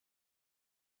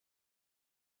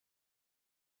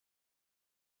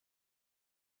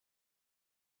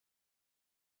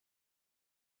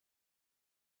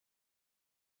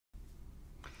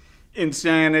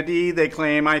Insanity, they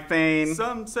claim I feign.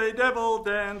 Some say devil,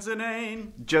 Dan's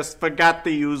inane. Just forgot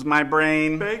to use my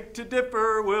brain. Beg to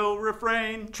differ, will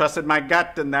refrain. Trusted my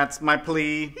gut, and that's my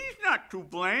plea. He's not to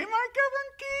blame, I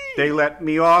guarantee. They let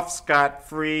me off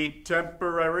scot-free.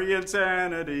 Temporary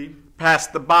insanity.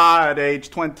 Passed the bar at age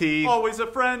 20. Always a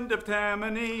friend of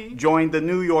Tammany. Joined the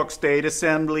New York State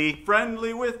Assembly.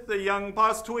 Friendly with the young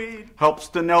post-tweed. Helps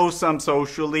to know some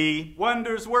socially.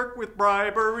 Wonders work with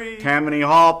bribery. Tammany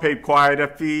Hall paid quite a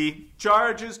fee.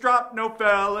 Charges dropped, no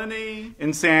felony.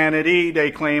 Insanity, they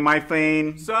claim I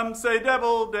feign. Some say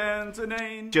devil, Dan's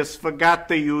inane. Just forgot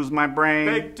to use my brain.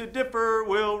 Beg to differ,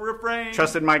 will refrain.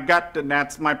 Trusted my gut, and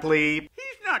that's my plea.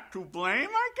 He's not to blame,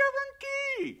 I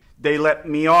guarantee. They let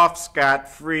me off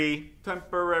scot-free.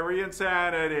 Temporary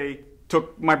insanity.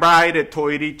 Took my bride at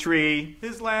Toity Tree.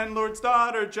 His landlord's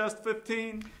daughter, just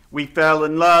 15. We fell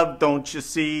in love, don't you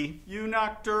see? You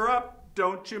knocked her up,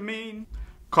 don't you mean?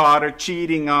 Caught her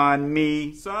cheating on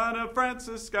me. Son of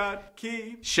Francis Scott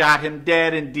Key. Shot him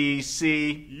dead in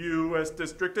D.C. U.S.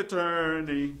 District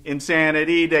Attorney.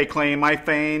 Insanity, they claim I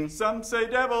feign. Some say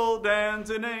devil,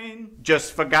 Dan's inane.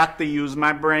 Just forgot to use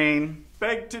my brain.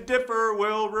 Beg to differ,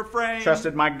 will refrain.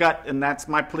 Trusted my gut, and that's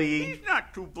my plea. He's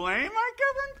not to blame, I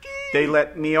guarantee. They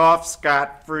let me off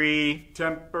scot-free.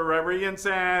 Temporary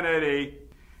insanity.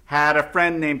 Had a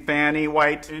friend named Fanny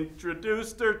White.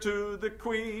 Introduced her to the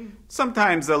Queen.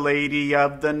 Sometimes a lady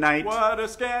of the night. What a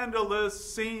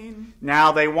scandalous scene.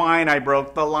 Now they whine I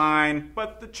broke the line.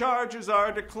 But the charges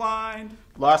are declined.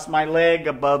 Lost my leg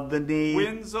above the knee.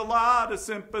 Wins a lot of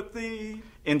sympathy.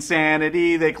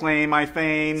 Insanity, they claim I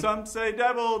feign. Some say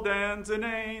devil, Dan's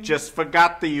inane. Just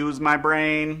forgot to use my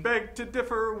brain. Beg to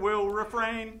differ, will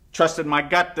refrain. Trusted my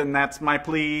gut, and that's my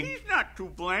plea. He's not to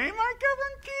blame, I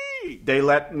guarantee. They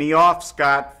let me off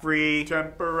scot-free.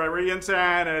 Temporary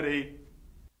insanity.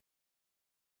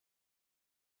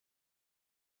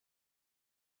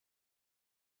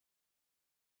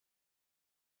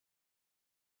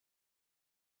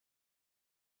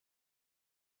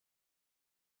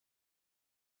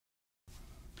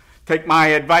 Take my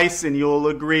advice and you'll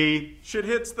agree. Shit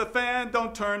hits the fan,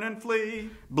 don't turn and flee.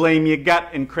 Blame your gut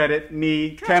and credit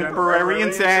me. Temporary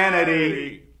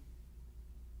insanity.